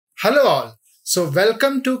Hello all. So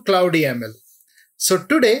welcome to CloudyML. So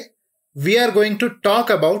today we are going to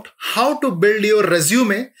talk about how to build your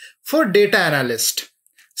resume for data analyst.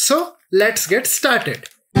 So let's get started.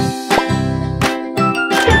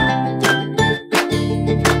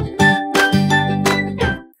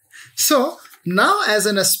 So now as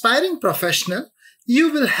an aspiring professional,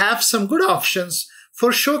 you will have some good options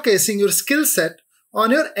for showcasing your skill set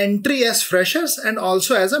on your entry as freshers and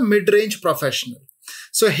also as a mid-range professional.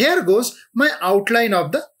 So here goes my outline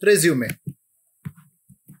of the resume.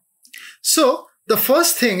 So the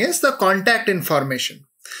first thing is the contact information.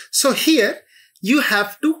 So here you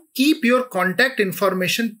have to keep your contact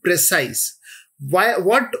information precise.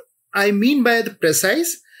 What I mean by the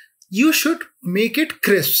precise, you should make it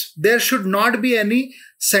crisp. There should not be any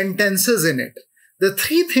sentences in it. The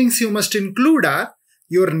three things you must include are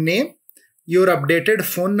your name, your updated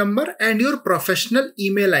phone number, and your professional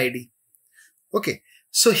email ID. Okay.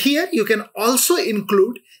 So here you can also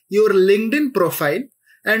include your LinkedIn profile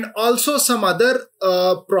and also some other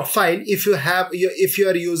profile if you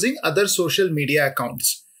are using other social media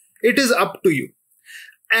accounts. It is up to you.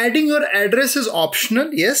 Adding your address is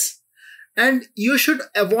optional, yes, and you should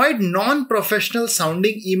avoid non-professional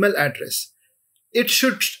sounding email address. Your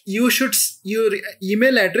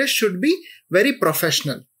email address should be very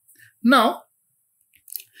professional. Now,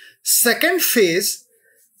 second phase,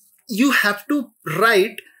 you have to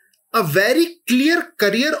write a very clear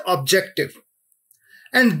career objective.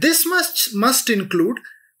 And this must include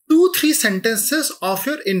 2-3 sentences of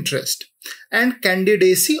your interest and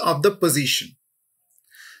candidacy of the position.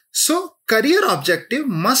 So career objective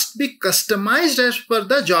must be customized as per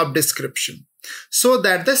the job description so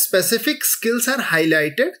that the specific skills are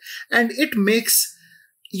highlighted and it makes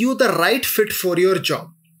you the right fit for your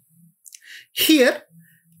job. Here,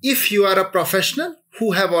 if you are a professional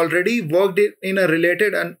who have already worked in a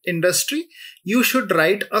related industry, you should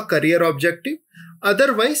write a career objective.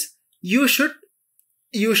 Otherwise, you should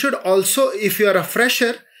also, if you are a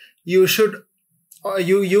fresher, you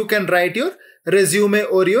can write your resume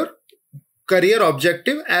or your career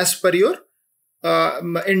objective as per your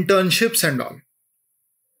internships and all.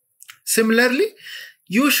 Similarly,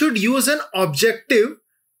 you should use an objective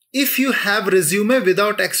if you have resume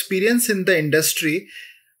without experience in the industry,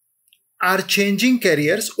 are changing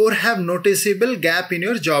careers, or have noticeable gap in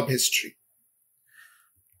your job history.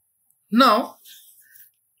 Now,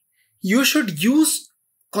 you should use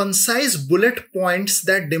concise bullet points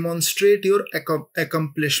that demonstrate your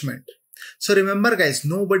accomplishment. So remember guys,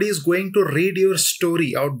 nobody is going to read your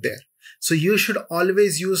story out there. So you should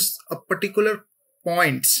always use a particular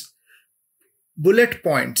bullet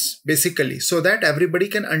points basically, so that everybody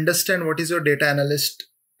can understand what is your data analyst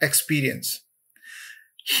experience.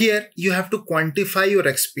 Here, you have to quantify your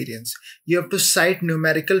experience. You have to cite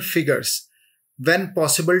numerical figures when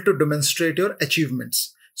possible to demonstrate your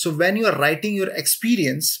achievements. So when you are writing your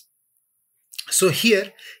experience, so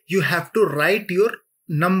here you have to write your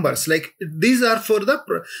numbers. Like these are for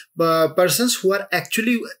the persons who are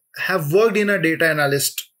actually have worked in a data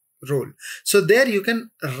analyst role. So there you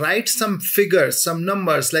can write some figures, some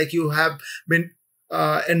numbers, like you have been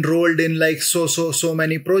enrolled in like so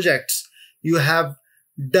many projects. You have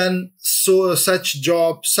done such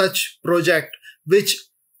job, such project, which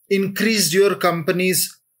increased your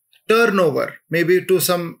company's turnover, maybe to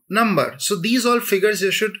some number. So these all figures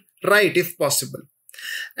you should write if possible.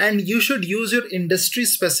 And you should use your industry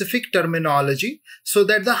specific terminology so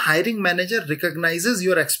that the hiring manager recognizes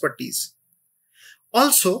your expertise.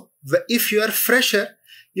 Also, if you are fresher,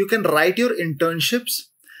 you can write your internships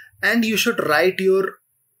and you should write your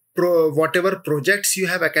whatever projects you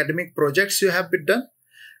have, academic projects you have been done,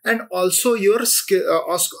 and also your skill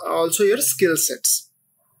sets.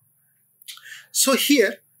 So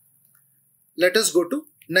here, let us go to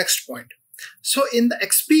next point. So in the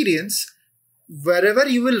experience, wherever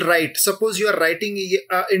you will write, suppose you are writing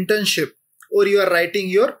an internship or you are writing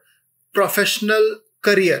your professional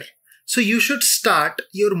career. So you should start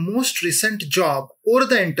your most recent job or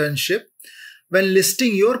the internship. When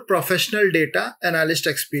listing your professional data analyst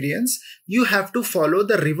experience, you have to follow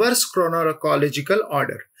the reverse chronological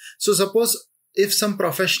order. So suppose if some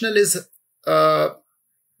professional is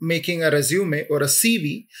making a resume or a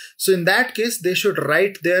CV, so in that case, they should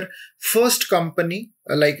write their first company,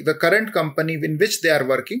 like the current company in which they are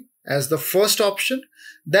working as the first option.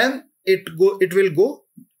 Then it will go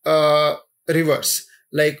reverse.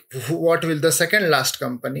 Like what will the second last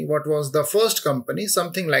company, what was the first company,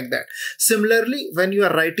 something like that. Similarly, when you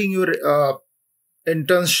are writing your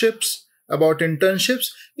internships,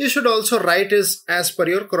 you should also write as per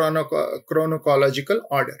your chronological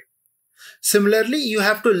order. Similarly, you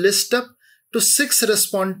have to list up to six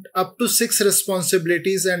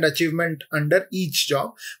responsibilities and achievement under each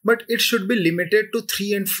job, but it should be limited to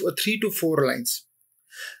 3 to 4 lines.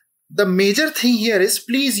 The major thing here is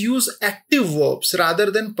please use active verbs rather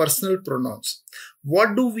than personal pronouns.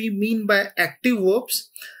 What do we mean by active verbs?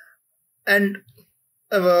 And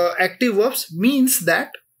active verbs means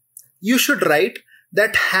that you should write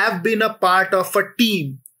that have been a part of a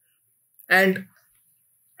team and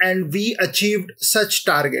we achieved such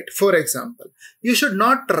target. For example, you should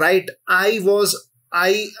not write I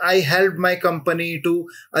helped my company to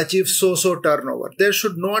achieve so turnover. There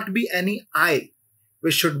should not be any I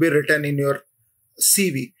which should be written in your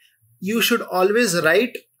CV. You should always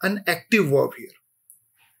write an active verb here.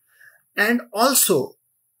 And also,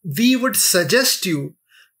 we would suggest you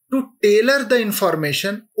to tailor the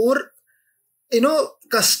information or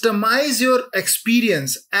customize your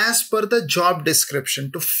experience as per the job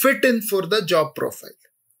description to fit in for the job profile.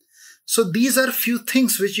 So these are few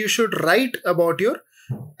things which you should write about your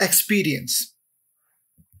experience.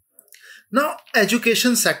 Now,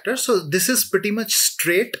 education sector. So this is pretty much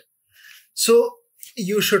straight. So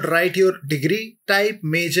you should write your degree type,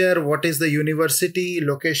 major, what is the university,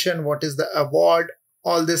 location, what is the award,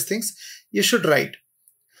 all these things you should write.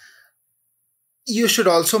 You should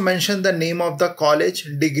also mention the name of the college,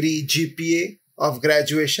 degree, GPA of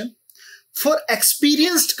graduation. For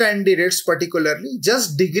experienced candidates particularly,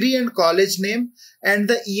 just degree and college name and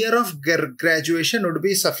the year of graduation would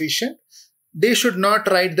be sufficient. They should not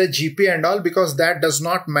write the GPA and all because that does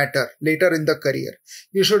not matter later in the career.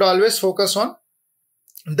 You should always focus on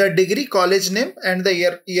the degree, college name and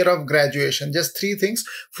the year of graduation. Just 3 things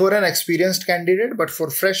for an experienced candidate, but for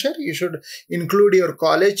fresher, you should include your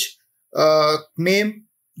college name,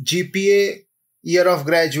 GPA, year of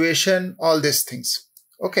graduation, all these things.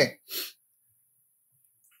 Okay.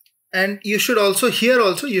 And you should also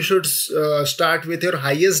you should start with your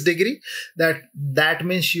highest degree. That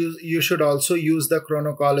means you should also use the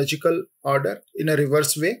chronological order in a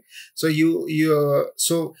reverse way. So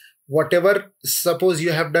so whatever, suppose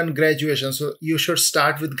you have done graduation, so you should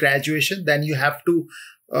start with graduation, then you have to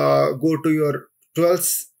go to your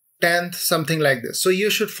 12th, 10th, something like this. So you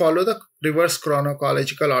should follow the reverse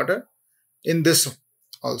chronological order in this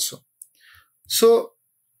also. So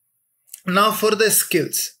now for the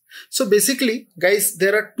skills. So basically, guys,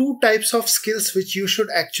 there are 2 types of skills which you should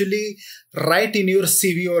actually write in your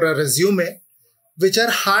CV or a resume, which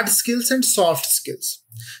are hard skills and soft skills.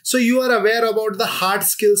 So you are aware about the hard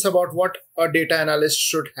skills, about what a data analyst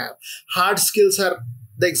should have. Hard skills are,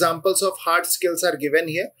 the examples of hard skills are given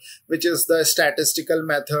here, which is the statistical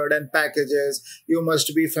method and packages. You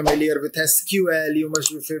must be familiar with SQL. You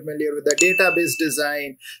must be familiar with the database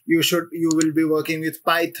design. You will be working with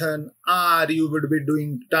Python, R. You would be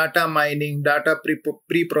doing data mining, data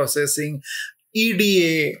pre-processing,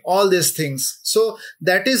 EDA, all these things. So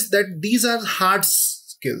these are hard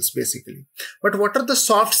skills basically. But what are the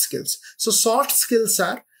soft skills? So soft skills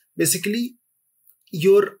are basically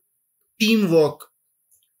your teamwork,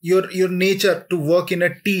 your nature to work in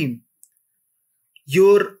a team,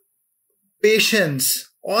 your patience,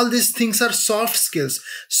 all these things are soft skills.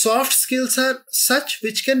 Soft skills are such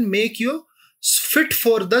which can make you fit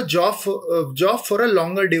for the job for a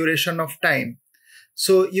longer duration of time.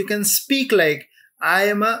 So you can speak like, I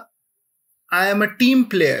am a team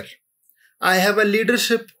player. I have a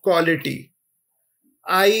leadership quality.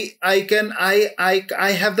 I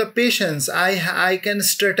have the patience. I can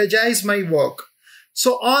strategize my work.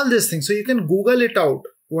 So all these things. So you can Google it out,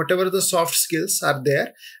 whatever the soft skills are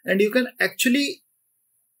there, and you can actually,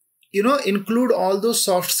 include all those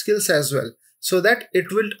soft skills as well, so that it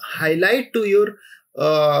will highlight to your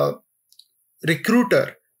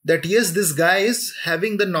recruiter that yes, this guy is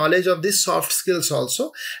having the knowledge of these soft skills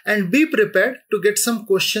also, and be prepared to get some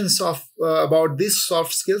questions about these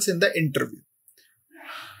soft skills in the interview.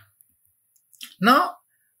 Now,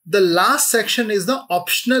 the last section is the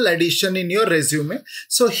optional addition in your resume.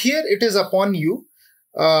 So here it is upon you.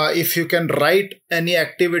 If you can write any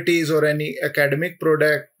activities or any academic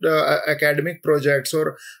projects,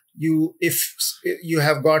 or if you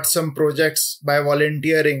have got some projects by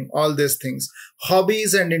volunteering, all these things.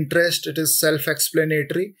 Hobbies and interest, it is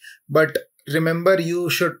self-explanatory. But remember, you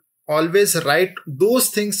should always write those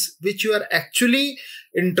things which you are actually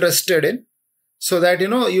interested in, so that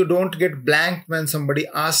you don't get blank when somebody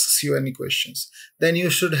asks you any questions. Then you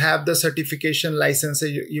should have the certification license.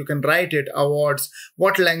 You can write it, awards,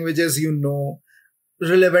 what languages you know,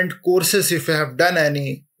 relevant courses if you have done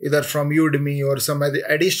any, either from Udemy or some other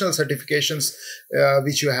additional certifications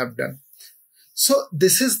which you have done. So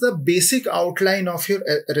this is the basic outline of your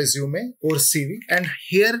resume or CV. And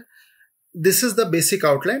here, this is the basic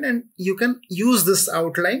outline, and you can use this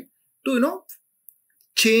outline to,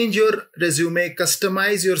 change your resume,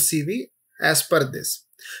 customize your CV as per this.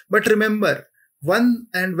 But remember, one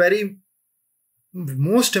and very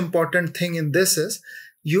most important thing in this is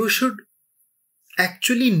you should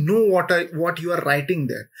actually know what you are writing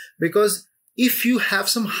there. Because if you have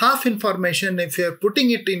some half information, if you're putting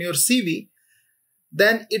it in your CV,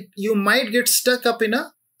 then you might get stuck up in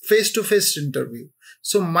a face-to-face interview.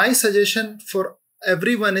 So my suggestion for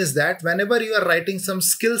everyone is that whenever you are writing some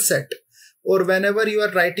skill set, or whenever you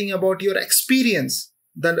are writing about your experience,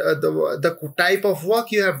 the type of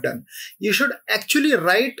work you have done, you should actually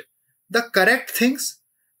write the correct things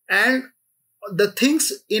and the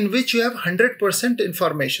things in which you have 100%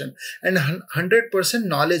 information and 100%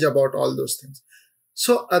 knowledge about all those things.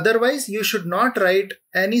 So otherwise, you should not write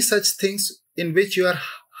any such things in which you are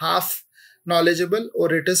half knowledgeable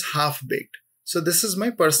or it is half baked. So this is my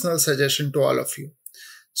personal suggestion to all of you.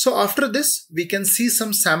 So after this, we can see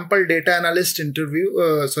some sample data analyst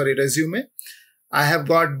resume. I have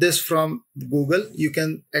got this from Google. You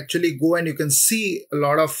can actually go and you can see a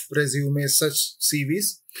lot of resumes, such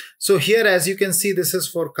CVs. So here, as you can see, this is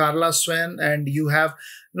for Carla Swan, and you have,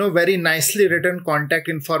 very nicely written contact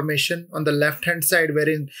information on the left hand side,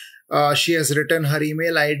 wherein she has written her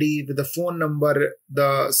email ID with the phone number,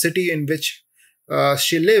 the city in which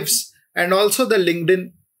she lives, and also the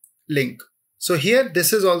LinkedIn link. So here,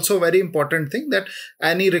 this is also a very important thing, that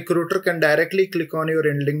any recruiter can directly click on your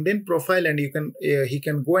LinkedIn profile, and he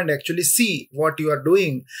can go and actually see what you are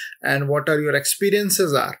doing and what are your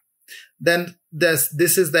experiences are. Then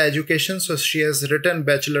this is the education. So she has written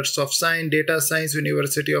Bachelor's of Science, Data Science,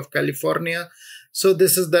 University of California. So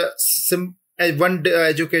this is the one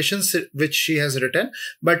education which she has written.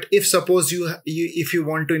 But if suppose if you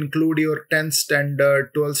want to include your 10th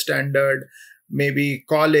standard, 12th standard, maybe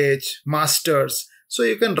college, masters, so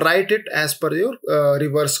you can write it as per your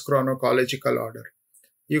reverse chronological order.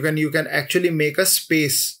 You can actually make a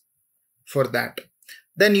space for that.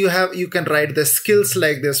 Then you can write the skills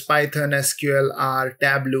like this: Python, SQL, R,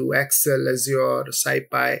 Tableau, Excel, Azure,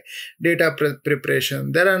 SciPy, data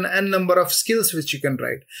preparation. There are a number of skills which you can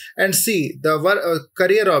write. And see the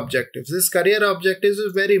career objectives. This career objectives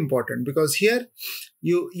is very important, because here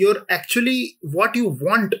you're actually, what you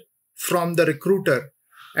want from the recruiter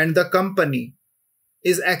and the company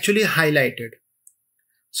is actually highlighted.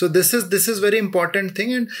 So this is very important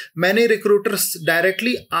thing, and many recruiters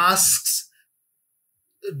directly asks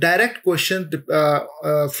direct question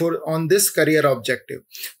on this career objective.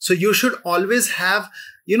 So you should always have,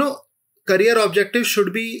 career objective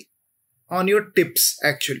should be on your tips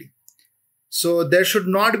actually. So there should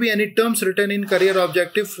not be any terms written in career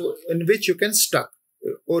objective in which you can stuck,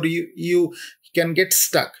 or you can get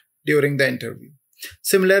stuck during the interview.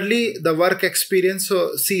 Similarly, the work experience.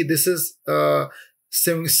 So see, this is one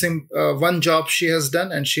job she has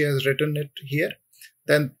done, and she has written it here.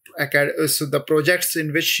 Then so the projects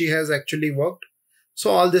in which she has actually worked. So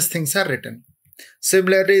all these things are written.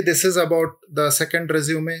 Similarly, this is about the second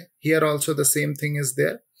resume. Here also the same thing is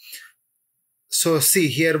there. So see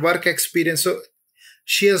here, work experience. So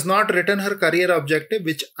she has not written her career objective,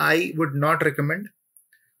 which I would not recommend.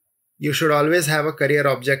 You should always have a career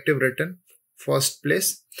objective written first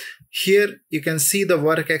place. Here you can see the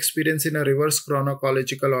work experience in a reverse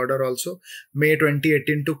chronological order also. May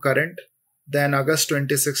 2018 to current, then August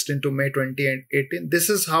 2016 to May 2018. This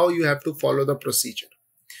is how you have to follow the procedure.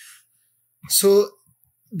 So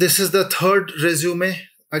this is the third resume.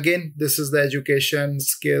 Again, this is the education,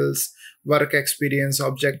 skills, work experience,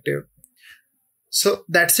 objective. So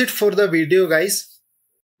that's it for the video, guys.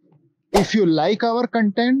 If you like our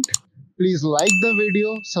content, please like the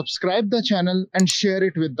video, subscribe the channel, and share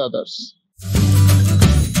it with others.